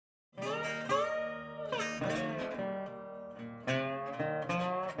My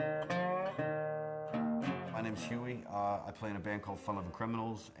name's Huey. I play in a band called Fun Loving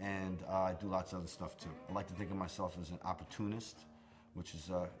Criminals, and I do lots of other stuff too. I like to think of myself as an opportunist, which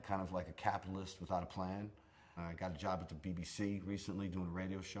is kind of like a capitalist without a plan. I got a job at the BBC recently doing a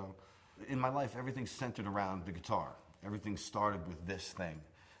radio show. In my life, everything's centered around the guitar. Everything started with this thing.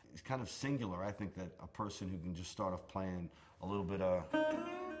 It's kind of singular, I think, that a person who can just start off playing a little bit of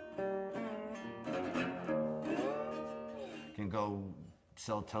can go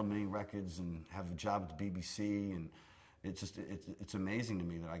sell 10 million records and have a job at the BBC, and it's amazing to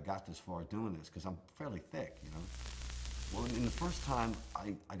me that I got this far doing this, because I'm fairly thick, you know. Well, in the first time,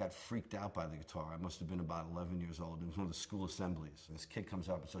 I got freaked out by the guitar. I must have been about 11 years old. It was one of the school assemblies. This kid comes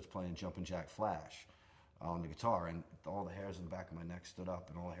up and starts playing Jumpin' Jack Flash on the guitar, and all the hairs on the back of my neck stood up,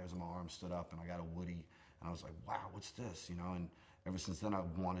 and all the hairs on my arms stood up, and I got a Woody, and I was like, wow, what's this, you know? And ever since then, I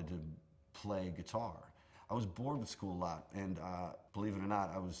wanted to play guitar. I was bored with school a lot, and believe it or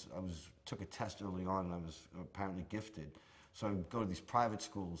not, I took a test early on, and I was apparently gifted. So I would go to these private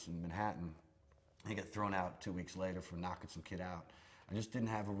schools in Manhattan, and get thrown out 2 weeks later for knocking some kid out. I just didn't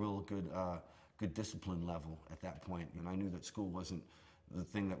have a real good discipline level at that point, and I knew that school wasn't the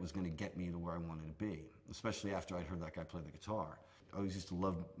thing that was going to get me to where I wanted to be, especially after I'd heard that guy play the guitar. I always used to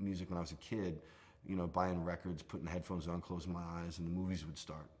love music when I was a kid, you know, buying records, putting headphones on, closing my eyes, and the movies would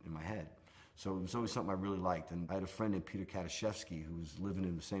start in my head. So it was always something I really liked. And I had a friend named Peter Katashevsky who was living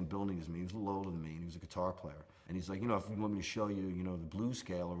in the same building as me. He was a little older than me, and he was a guitar player. And he's like, you know, if you want me to show you, you know, the blues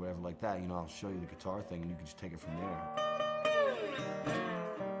scale or whatever like that, you know, I'll show you the guitar thing, and you can just take it from there.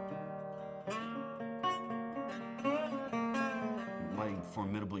 My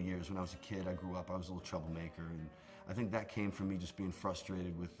formidable years when I was a kid, I grew up, I was a little troublemaker, and I think that came from me just being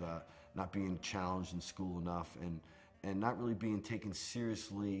frustrated with not being challenged in school enough, and not really being taken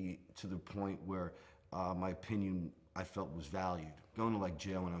seriously to the point where my opinion, I felt, was valued. Going to like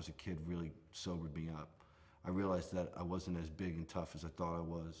jail when I was a kid really sobered me up. I realized that I wasn't as big and tough as I thought I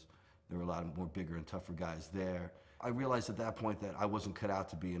was. There were a lot more bigger and tougher guys there. I realized at that point that I wasn't cut out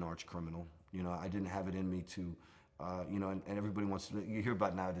to be an arch criminal. You know, I didn't have it in me to, you know, and everybody wants to, you hear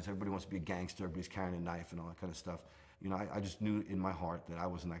about nowadays, everybody wants to be a gangster, everybody's carrying a knife and all that kind of stuff. You know, I just knew in my heart that I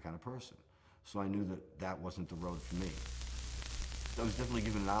wasn't that kind of person. So I knew that that wasn't the road for me. I was definitely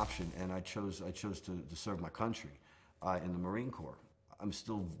given an option, and I chose to serve my country in the Marine Corps. I'm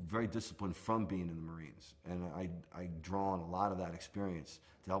still very disciplined from being in the Marines, and I draw on a lot of that experience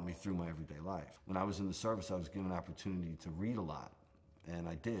to help me through my everyday life. When I was in the service, I was given an opportunity to read a lot, and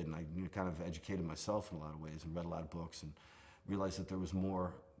I did, and I kind of educated myself in a lot of ways and read a lot of books and realized that there was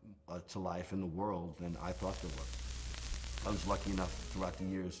more to life in the world than I thought there was. I was lucky enough throughout the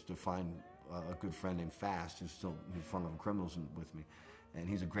years to find a good friend named Fast, who's still Fun Loving Criminals with me, and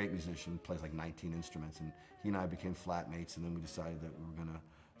he's a great musician, plays like 19 instruments, and he and I became flatmates, and then we decided that we were going to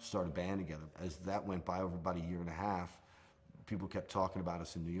start a band together. As that went by over about a year and a half, people kept talking about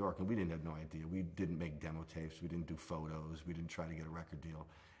us in New York, and we didn't have no idea. We didn't make demo tapes, we didn't do photos, we didn't try to get a record deal.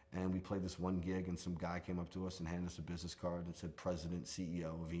 And we played this one gig, and some guy came up to us and handed us a business card that said President,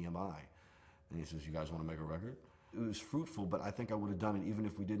 CEO of EMI. And he says, you guys want to make a record? It was fruitful, but I think I would have done it even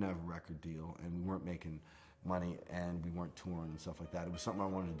if we didn't have a record deal and we weren't making money and we weren't touring and stuff like that. It was something I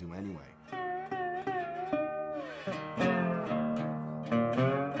wanted to do anyway.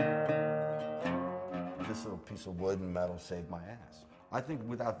 This little piece of wood and metal saved my ass. I think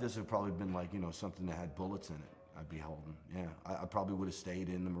without this, it would probably been like, you know, something that had bullets in it I'd be holding. Yeah, I probably would have stayed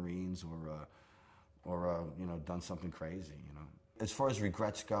in the Marines or you know, done something crazy, you know. As far as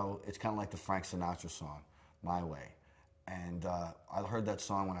regrets go, it's kind of like the Frank Sinatra song, My Way. And I heard that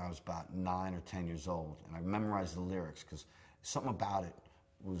song when I was about 9 or 10 years old, and I memorized the lyrics because something about it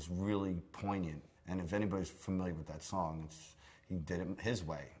was really poignant. And if anybody's familiar with that song, he did it his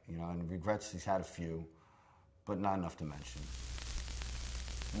way, you know, and regrets, he's had a few, but not enough to mention.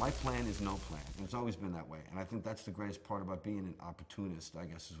 My plan is no plan, and it's always been that way. And I think that's the greatest part about being an opportunist, I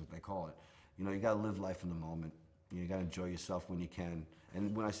guess is what they call it. You know, you gotta live life in the moment. You gotta enjoy yourself when you can.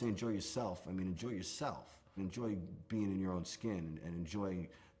 And when I say enjoy yourself, I mean enjoy yourself. Enjoy being in your own skin and enjoy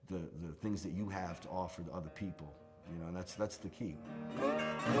the things that you have to offer to other people. You know, and that's the key.